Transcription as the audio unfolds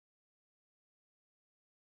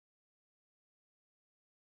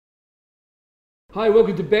Hi,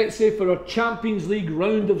 welcome to BetSafe for our Champions League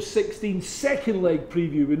round of 16 second leg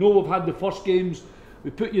preview. We know we've had the first games,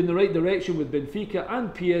 we put you in the right direction with Benfica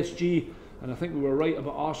and PSG, and I think we were right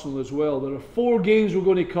about Arsenal as well. There are 4 games we're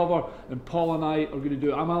going to cover, and Paul and I are going to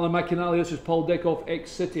do it. I'm Alan McInally, this is Paul Dickov,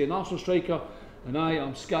 ex-City and Arsenal striker, and I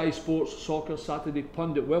am Sky Sports Soccer Saturday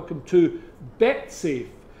pundit. Welcome to BetSafe.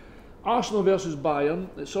 Arsenal versus Bayern,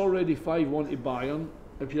 it's already 5-1 to Bayern.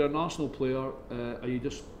 If you're an Arsenal player, are you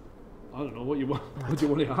just, I don't know what you want. What do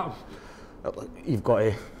you want to have? You've got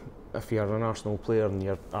to, if you're an Arsenal player and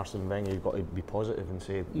you're Arsene Wenger, you've got to be positive and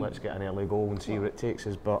say, let's get an early goal and see where it takes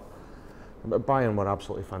us. But Bayern were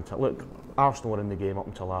absolutely fantastic. Look, Arsenal were in the game up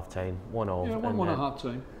until half time, 1-1. Yeah, 1-1 at half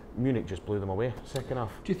time. Munich just blew them away, second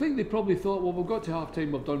half. Do you think they probably thought, well, we've got to half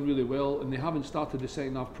time, we've done really well, and they haven't started the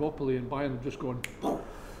second half properly, and Bayern have just gone.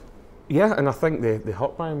 Yeah, and I think they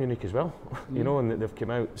hurt Bayern Munich as well. You know, and they've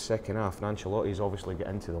come out second half, and Ancelotti's obviously get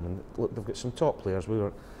into them. And look, they've got some top players. We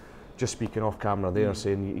were just speaking off camera there,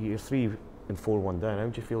 saying you're 3 and 4-1 down. How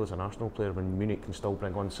do you feel as an Arsenal player when Munich can still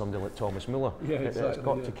bring on somebody like Thomas Müller? Yeah, exactly, it's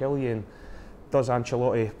got to kill you. And does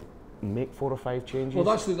Ancelotti make 4 or 5 changes? Well,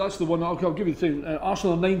 that's the one. I'll give you the thing.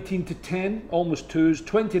 Arsenal 19-10, almost twos.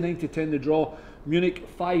 29-10 the draw. Munich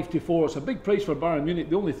 5-4. It's a big price for Bayern Munich.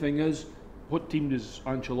 The only thing is, what team does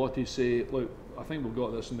Ancelotti say, look, I think we've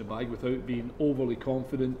got this in the bag without being overly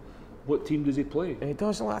confident? What team does he play? He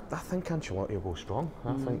does. I think Ancelotti will go strong.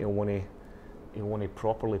 I think he'll want to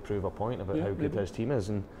properly prove a point about how good his team is.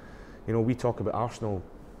 And you know, we talk about Arsenal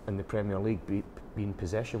in the Premier League being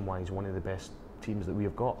possession-wise one of the best teams that we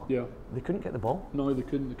have got. Yeah. They couldn't get the ball. No, they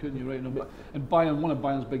couldn't. You're right. No, and Bayern, one of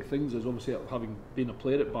Bayern's big things is obviously having been a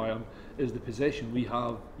player at Bayern, is the possession we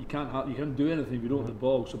have. You can't do anything if you don't have the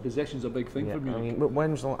ball. So possession's a big thing for me. I mean, but when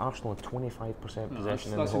was Arsenal had 25%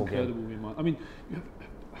 possession in the whole game? That's incredible, man. I mean,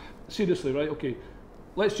 seriously, right? Okay,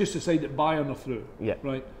 let's just decide that Bayern are through. Yeah.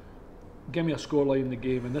 Right. Give me a scoreline in the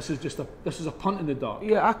game, and this is a punt in the dark.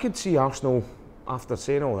 Yeah, I could see Arsenal, after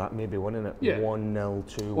saying all that, maybe winning it 1-0,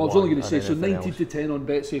 2-1. Well, I was only going to say, so 19-10 on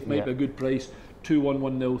BetSafe might be a good price. 2-1,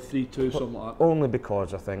 1-0, 3-2, something like that. Only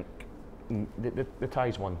because I think the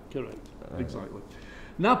tie's won. Correct, exactly.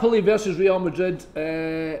 Napoli versus Real Madrid,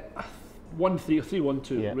 1-3,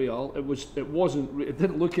 3-1 Real. It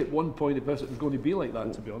didn't look at one point it was going to be like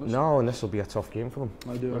that, to be honest. No, and this will be a tough game for them.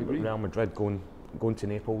 I do agree. Real Madrid going to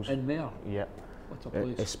Naples. In there. Yeah. What a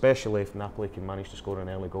place. Especially if Napoli can manage to score an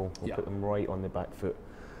early goal, it'll put them right on the back foot.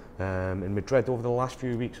 And Madrid over the last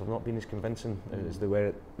few weeks have not been as convincing as they were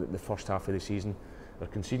at the first half of the season. They're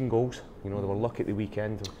conceding goals. You know, they were lucky at the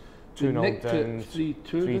weekend. 2-0 down,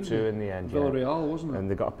 3-2 in the end. Villarreal, wasn't it?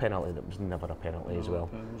 And they got a penalty that was never a penalty as well.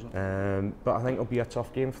 But I think it'll be a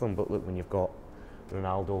tough game for them. But look, when you've got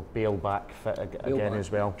Ronaldo, Bale back fit again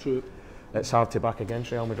as well, it's hard to back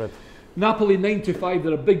against Real Madrid. Napoli 9-5,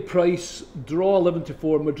 they're a big price. Draw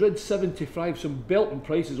 11-4. Madrid 7-5. Some belting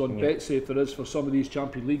prices on BetSafe there is for some of these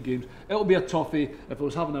Champions League games. It'll be a toughie. If I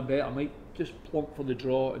was having a bet, I might just plump for the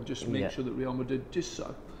draw and just make sure that Real Madrid just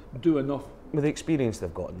do enough. With the experience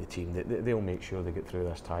they've got in the team, they'll make sure they get through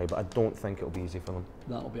this tie. But I don't think it'll be easy for them.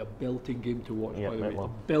 That'll be a belting game to watch. By the way, a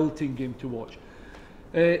belting game to watch.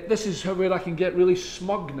 This is where I can get really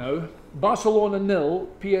smug now. Barcelona 0,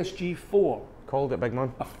 PSG 4. Called it, big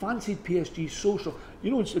man. I fancied PSG social.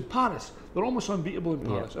 You know, it's in Paris. They're almost unbeatable in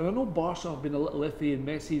Paris. And I know Barca have been a little iffy, and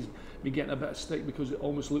Messi's been getting a bit of stick because it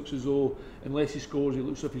almost looks as though, unless he scores, he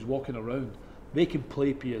looks as if he's walking around. They can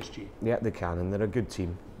play PSG. Yeah, they can, and they're a good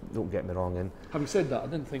team. Don't get me wrong. And having said that, I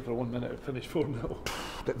didn't think for 1 minute it finished 4-0.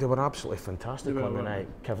 They were absolutely fantastic on the night.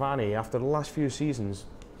 Cavani, after the last few seasons,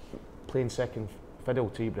 playing second fiddle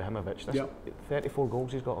to Ibrahimovic. 34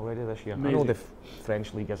 goals he's got already this year. Amazing. I know the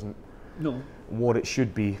French league isn't what it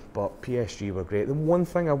should be, but PSG were great. The one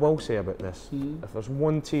thing I will say about this, if there's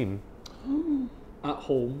one team at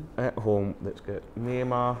home that's got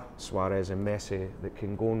Neymar, Suarez and Messi that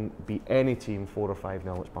can go and beat any team 4 or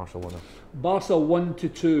 5-0, it's Barcelona. Barca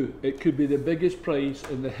 1-2. It could be the biggest price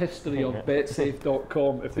in the history of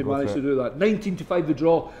betsafe.com if they manage to do that. 19-5 the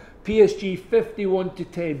draw. PSG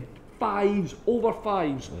 51-10. Over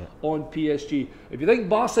fives on PSG. If you think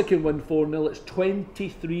Barca can win 4-0, it's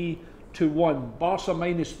 23-1. Barca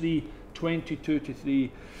 -3,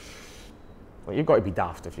 22-3. Well, you've got to be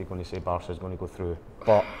daft if you're going to say Barca's going to go through.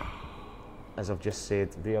 But as I've just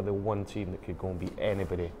said, they are the one team that could go and beat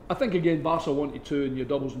anybody. I think again, Barca 1-2 in your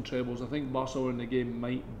doubles and trebles. I think Barca in the game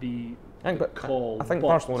might be called. I think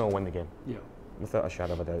Barcelona will win the game. Yeah, without a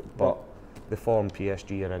shadow of a doubt. But the form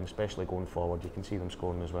PSG are in, especially going forward, you can see them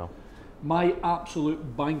scoring as well. My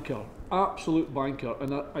absolute banker,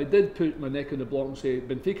 and I did put my neck on the block and say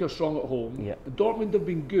Benfica are strong at home. Dortmund have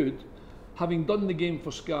been good, having done the game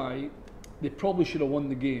for Sky, they probably should have won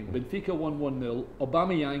the game. Benfica won 1-0.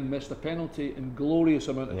 Aubameyang missed a penalty in glorious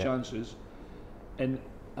amount of chances, and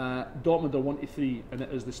Dortmund are 1-3, and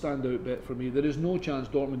it is the standout bet for me. There is no chance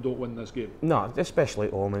Dortmund don't win this game. No, especially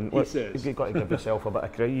at home. And you've got to give yourself a bit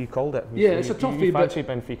of credit. You called it. It's a toughie. You fancy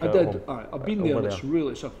Benfica I did. at home. I've been there. And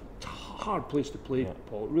it's a hard place to play,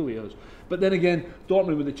 Paul. It really is. But then again,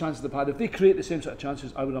 Dortmund, with the chances they've had, if they create the same sort of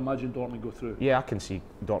chances, I would imagine Dortmund go through. Yeah, I can see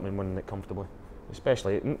Dortmund winning it comfortably.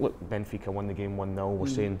 Especially, look, Benfica won the game 1-0. We're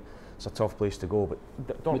saying it's a tough place to go,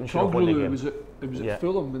 but Dortmund should have won the game. It was at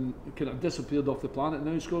Fulham and kind of disappeared off the planet.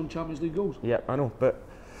 Now he's scoring Champions League goals. Yeah, I know, but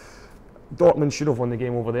Dortmund should have won the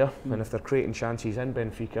game over there. And if they're creating chances in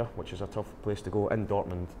Benfica, which is a tough place to go, in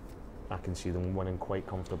Dortmund, I can see them winning quite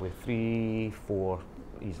comfortably, 3-4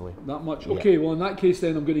 easily. That much? Okay, well in that case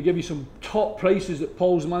then I'm going to give you some top prices that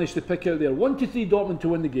Paul's managed to pick out there. 1-3 Dortmund to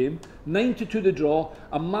win the game, 9-2 the draw,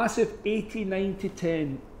 a massive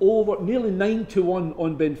 89-10, over nearly 9-1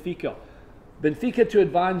 on Benfica. Benfica to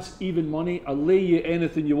advance, even money. I'll lay you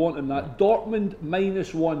anything you want on that. Dortmund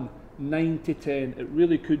 -1, 9-10. It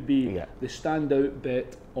really could be the standout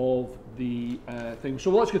bet of the thing.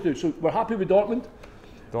 So let's go through. So we're happy with Dortmund.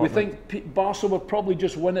 We think Barca will probably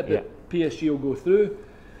just win it, but PSG will go through.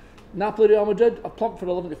 Napoli, Real Madrid, a plump for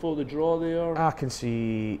 11 to follow the draw there. I can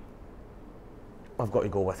see. I've got to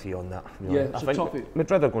go with you on that. It's a toughie.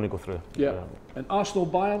 Madrid are going to go through. And Arsenal,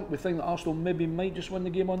 Bayern, we think that Arsenal maybe might just win the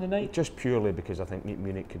game on the night. Just purely because I think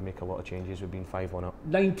Munich could make a lot of changes. We've been 5-1 up.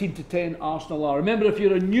 19-10 Arsenal are. Remember, if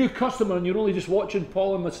you're a new customer and you're only just watching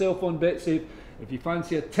Paul and myself on BetSafe, if you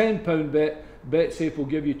fancy a £10 bet, BetSafe will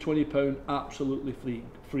give you £20 absolutely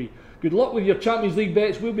free. Good luck with your Champions League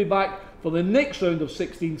bets. We'll be back for the next round of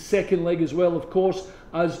 16, second leg as well, of course,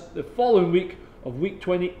 as the following week of week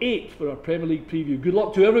 28 for our Premier League preview. Good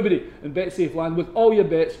luck to everybody in BetSafe land with all your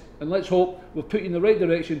bets, and let's hope we'll put you in the right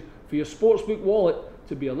direction for your sportsbook wallet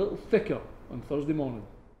to be a little thicker on Thursday morning.